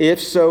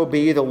 If so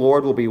be the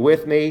Lord will be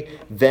with me,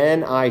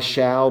 then I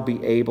shall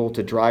be able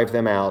to drive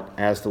them out,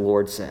 as the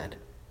Lord said.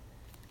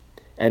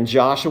 And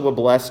Joshua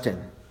blessed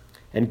him,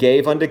 and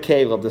gave unto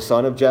Caleb the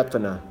son of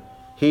Jephunneh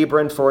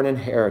Hebron for an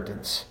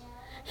inheritance.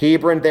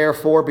 Hebron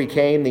therefore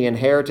became the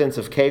inheritance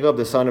of Caleb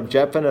the son of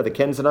Jephunneh the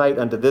Kenizzite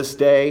unto this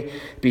day,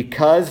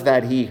 because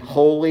that he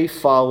wholly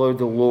followed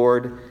the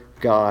Lord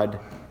God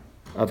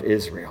of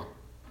Israel.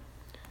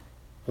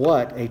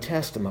 What a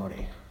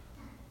testimony.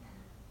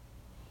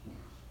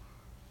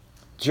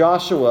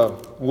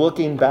 Joshua,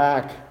 looking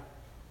back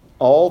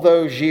all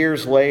those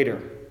years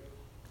later,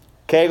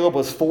 Caleb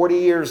was 40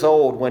 years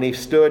old when he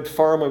stood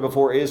firmly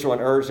before Israel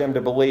and urged them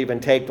to believe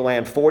and take the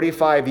land.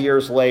 45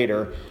 years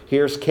later,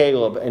 here's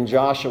Caleb and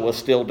Joshua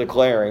still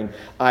declaring,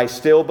 I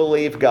still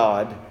believe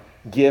God.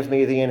 Give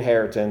me the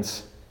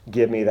inheritance.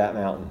 Give me that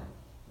mountain.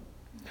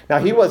 Now,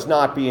 he was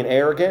not being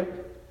arrogant.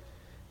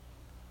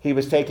 He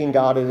was taking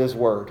God at his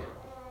word.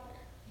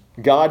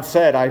 God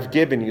said, I've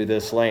given you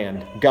this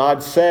land.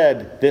 God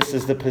said, this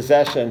is the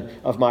possession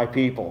of my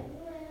people.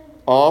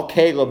 All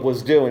Caleb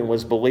was doing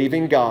was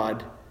believing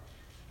God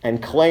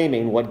and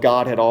claiming what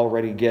God had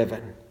already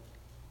given.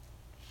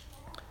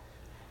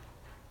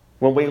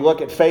 When we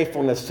look at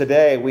faithfulness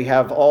today, we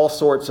have all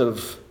sorts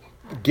of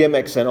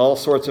gimmicks and all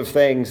sorts of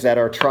things that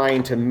are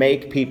trying to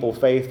make people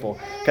faithful.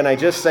 Can I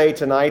just say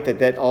tonight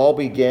that all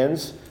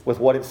begins with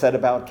what it said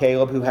about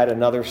Caleb, who had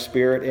another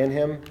spirit in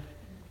him?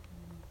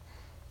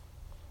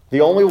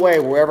 The only way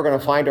we're ever going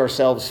to find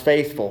ourselves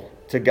faithful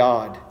to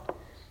God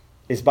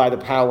is by the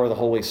power of the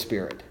Holy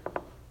Spirit.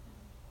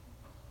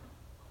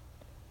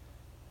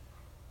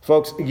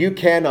 Folks, you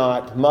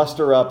cannot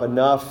muster up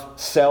enough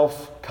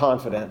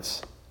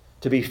self-confidence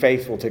to be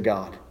faithful to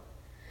God.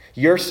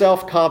 Your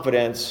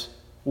self-confidence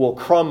will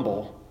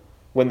crumble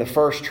when the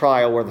first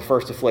trial or the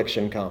first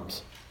affliction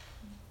comes.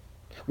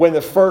 When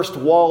the first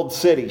walled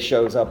city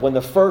shows up, when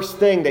the first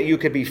thing that you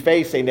could be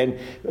facing, and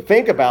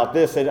think about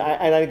this, and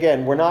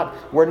again, we're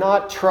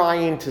not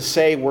trying to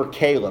say we're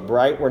Caleb,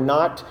 right? We're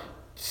not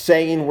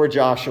saying we're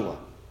Joshua.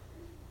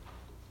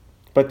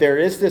 But there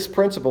is this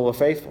principle of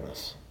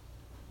faithfulness.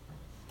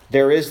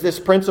 There is this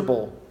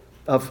principle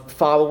of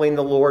following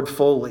the Lord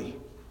fully.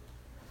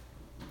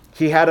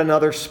 He had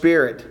another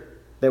spirit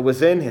that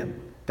was in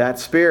him. That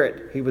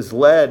spirit, he was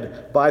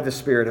led by the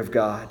Spirit of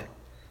God.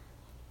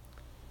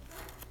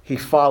 He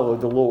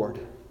followed the Lord.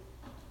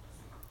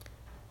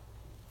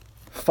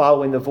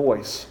 Following the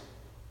voice.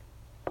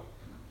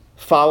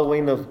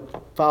 Following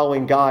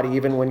God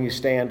even when you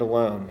stand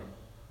alone.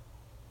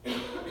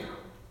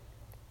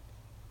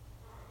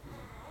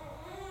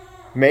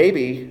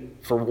 Maybe,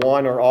 for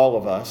one or all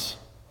of us,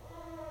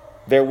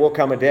 there will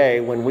come a day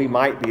when we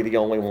might be the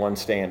only one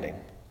standing.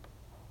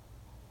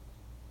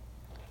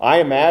 I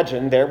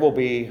imagine there will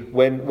be,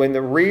 when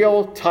the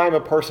real time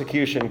of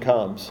persecution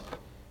comes,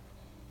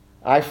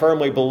 I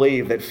firmly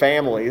believe that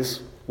families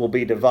will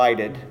be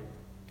divided.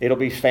 It'll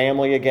be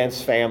family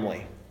against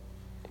family,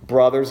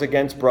 brothers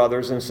against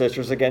brothers and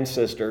sisters against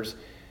sisters,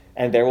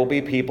 and there will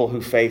be people who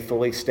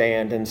faithfully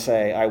stand and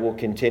say, I will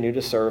continue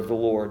to serve the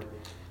Lord,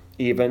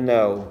 even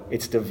though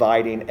it's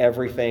dividing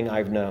everything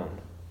I've known.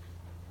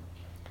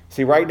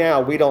 See, right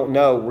now, we don't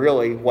know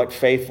really what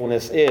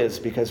faithfulness is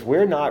because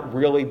we're not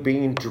really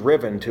being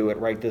driven to it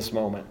right this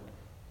moment.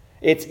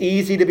 It's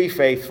easy to be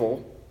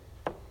faithful.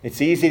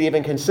 It's easy to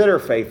even consider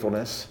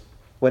faithfulness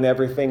when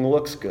everything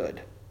looks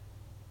good.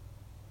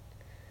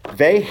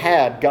 They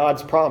had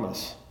God's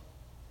promise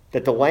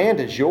that the land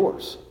is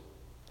yours.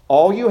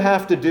 All you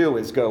have to do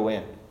is go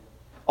in.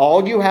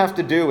 All you have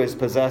to do is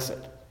possess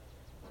it.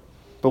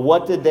 But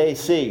what did they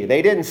see?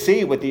 They didn't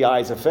see with the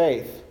eyes of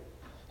faith.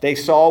 They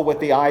saw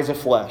with the eyes of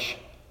flesh.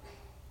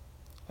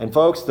 And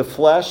folks, the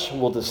flesh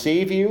will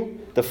deceive you.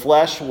 The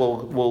flesh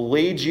will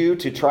lead you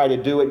to try to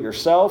do it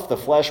yourself. The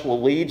flesh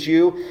will lead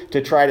you to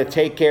try to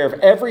take care of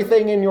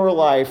everything in your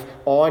life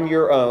on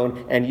your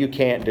own, and you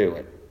can't do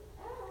it.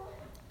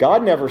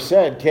 God never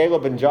said,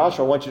 Caleb and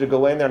Joshua, I want you to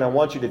go in there and I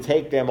want you to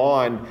take them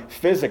on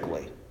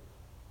physically.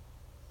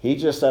 He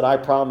just said, I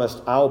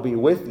promised I'll be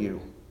with you.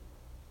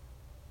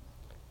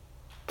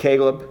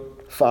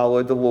 Caleb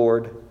followed the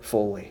Lord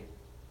fully.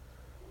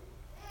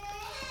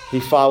 He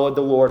followed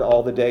the Lord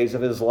all the days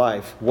of his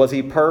life. Was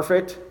he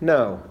perfect?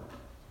 No.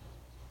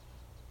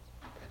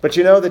 But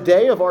you know, the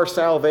day of our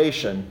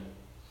salvation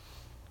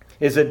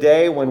is a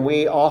day when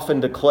we often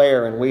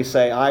declare and we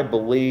say, I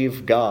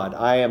believe God.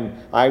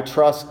 I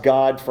trust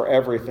God for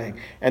everything.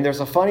 And there's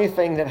a funny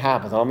thing that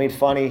happens. I don't mean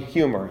funny,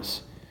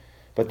 humorous.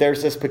 But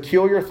there's this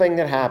peculiar thing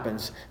that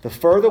happens. The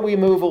further we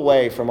move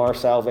away from our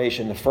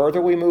salvation, the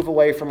further we move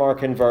away from our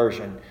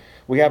conversion,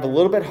 we have a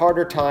little bit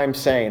harder time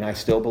saying, I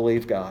still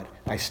believe God.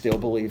 I still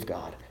believe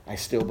God. I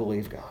still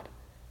believe God.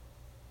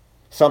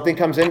 Something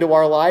comes into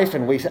our life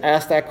and we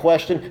ask that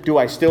question, do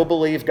I still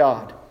believe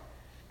God?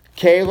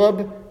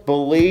 Caleb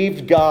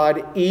believed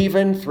God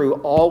even through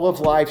all of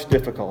life's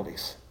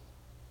difficulties,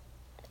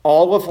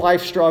 all of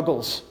life's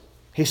struggles.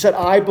 He said,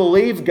 I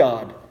believe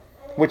God,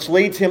 which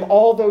leads him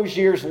all those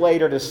years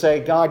later to say,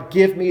 God,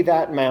 give me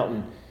that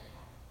mountain.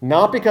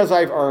 Not because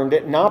I've earned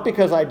it, not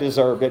because I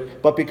deserved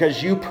it, but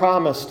because you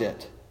promised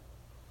it.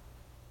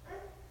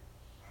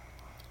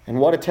 And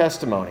what a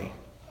testimony.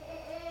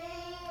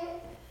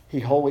 He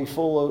wholly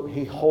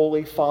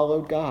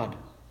followed God.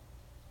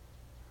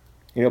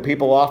 You know,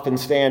 people often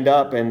stand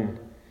up and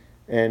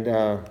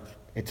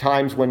at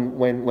times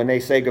when they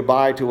say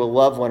goodbye to a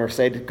loved one or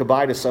say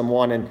goodbye to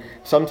someone, and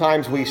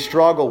sometimes we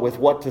struggle with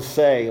what to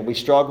say, and we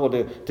struggle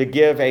to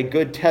give a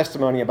good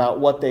testimony about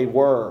what they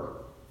were.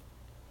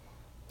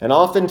 And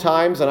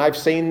oftentimes, and I've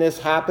seen this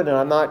happen, and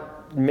I'm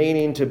not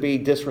meaning to be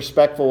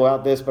disrespectful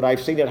about this, but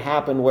I've seen it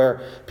happen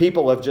where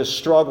people have just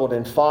struggled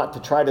and fought to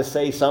try to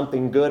say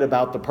something good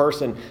about the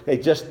person. They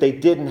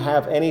didn't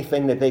have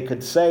anything that they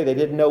could say. They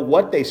didn't know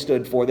what they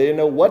stood for. They didn't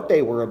know what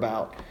they were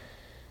about.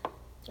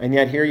 And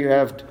yet here you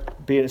have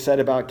being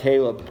said about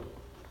Caleb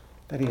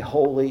that he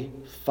wholly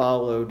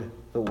followed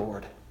the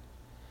Lord.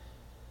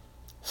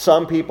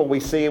 Some people we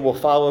see will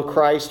follow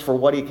Christ for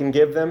what he can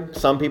give them.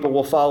 Some people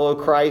will follow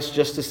Christ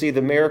just to see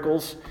the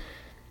miracles.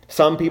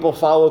 Some people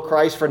follow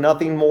Christ for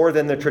nothing more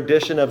than the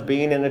tradition of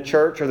being in a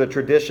church or the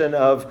tradition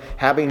of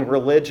having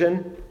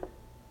religion.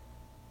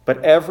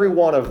 But every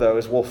one of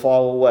those will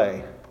fall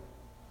away.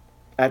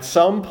 At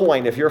some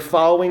point, if you're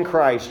following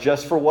Christ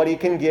just for what he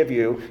can give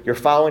you, you're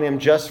following him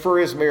just for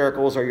his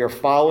miracles, or you're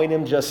following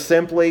him just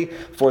simply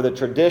for the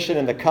tradition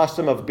and the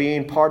custom of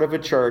being part of a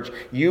church,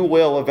 you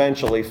will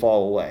eventually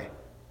fall away.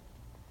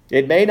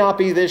 It may not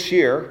be this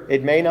year,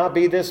 it may not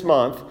be this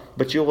month,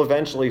 but you'll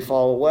eventually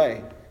fall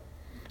away.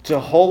 To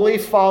wholly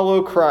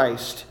follow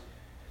Christ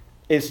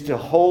is to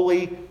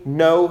wholly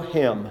know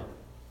him.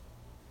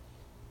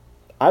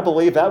 I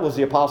believe that was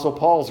the Apostle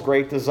Paul's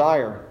great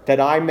desire, that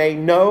I may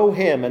know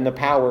him and the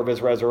power of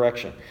his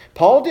resurrection.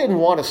 Paul didn't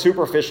want a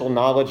superficial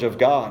knowledge of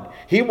God.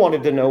 He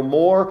wanted to know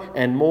more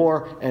and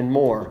more and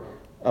more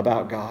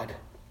about God.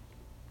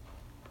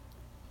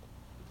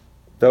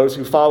 Those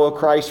who follow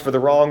Christ for the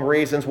wrong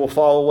reasons will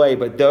fall away,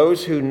 but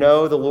those who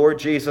know the Lord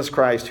Jesus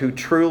Christ, who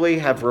truly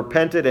have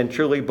repented and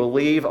truly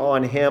believe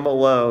on him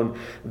alone,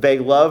 they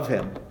love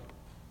him.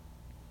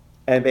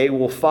 And they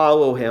will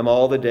follow him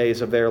all the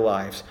days of their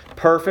lives.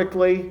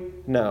 Perfectly?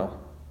 No.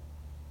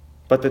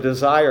 But the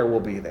desire will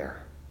be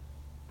there.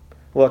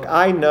 Look,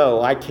 I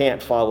know I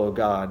can't follow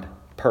God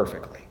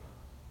perfectly.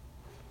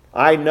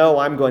 I know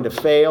I'm going to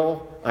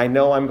fail. I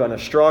know I'm going to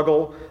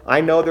struggle.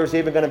 I know there's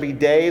even going to be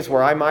days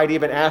where I might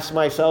even ask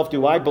myself,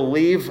 do I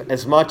believe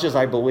as much as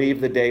I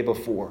believed the day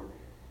before?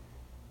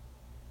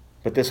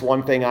 But this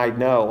one thing I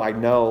know I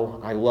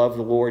love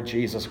the Lord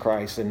Jesus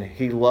Christ, and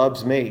he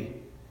loves me.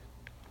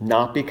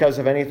 Not because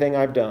of anything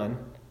I've done,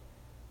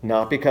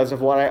 not because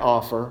of what I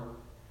offer,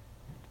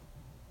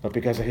 but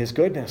because of his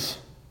goodness.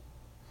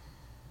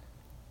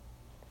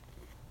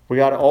 We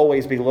ought to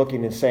always be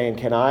looking and saying,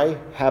 can I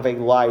have a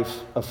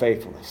life of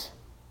faithfulness?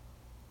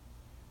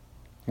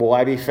 Will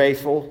I be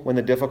faithful when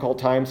the difficult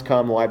times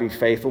come? Will I be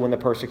faithful when the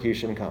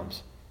persecution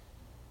comes?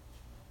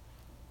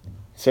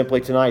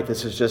 Simply tonight,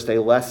 this is just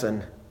a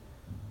lesson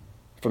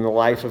from the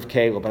life of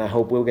Caleb, and I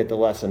hope we'll get the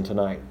lesson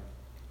tonight.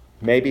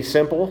 Maybe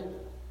simple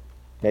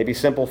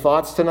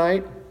thoughts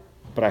tonight,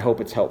 but I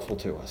hope it's helpful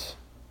to us.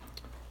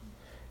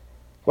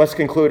 Let's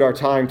conclude our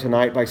time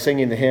tonight by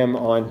singing the hymn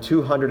on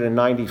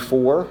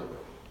 294,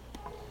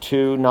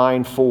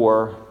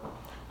 294,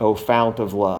 O Fount of Love.